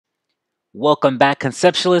Welcome back,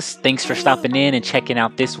 Conceptualists. Thanks for stopping in and checking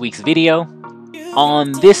out this week's video.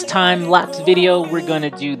 On this time-lapse video, we're going to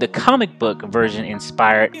do the comic book version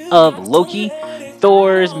inspired of Loki,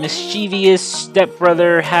 Thor's mischievous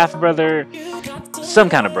stepbrother, half-brother, some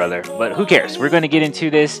kind of brother, but who cares? We're going to get into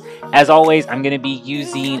this. As always, I'm going to be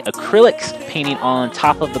using acrylics, painting on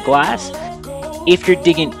top of the glass. If you're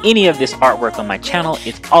digging any of this artwork on my channel,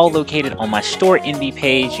 it's all located on my Store Envy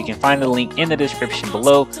page. You can find the link in the description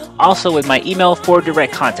below, also with my email for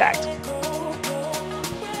direct contact.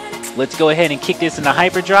 Let's go ahead and kick this into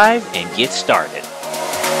hyperdrive and get started.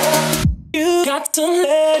 You got to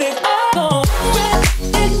let it go.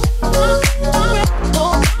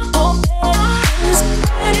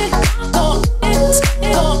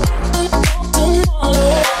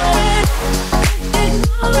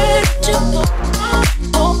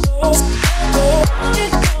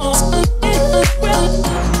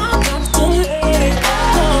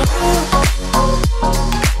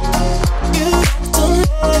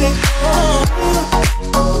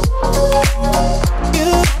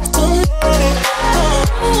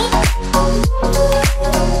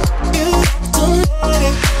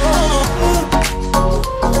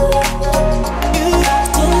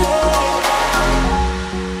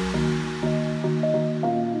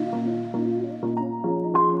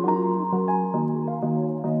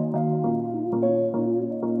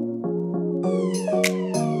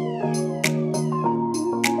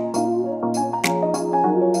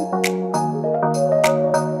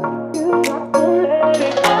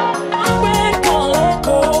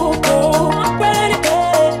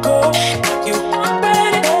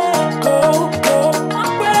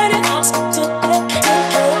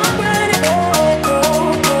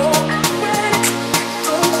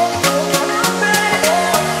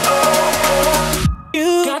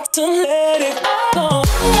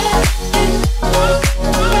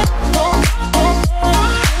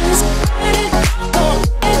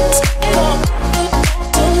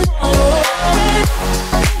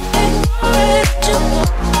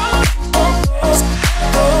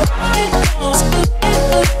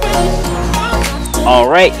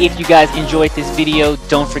 Alright, if you guys enjoyed this video,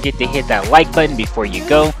 don't forget to hit that like button before you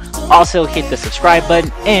go. Also hit the subscribe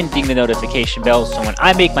button and ding the notification bell so when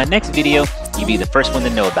I make my next video, you'll be the first one to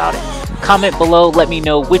know about it. Comment below, let me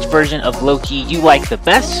know which version of Loki you like the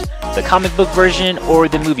best, the comic book version or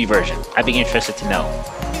the movie version. I'd be interested to know.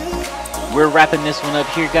 We're wrapping this one up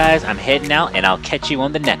here, guys. I'm heading out and I'll catch you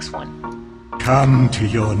on the next one. Come to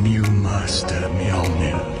your new master,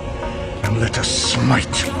 Mjolnir, and let us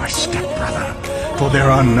smite my stepbrother, for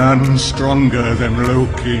there are none stronger than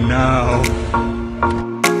Loki now.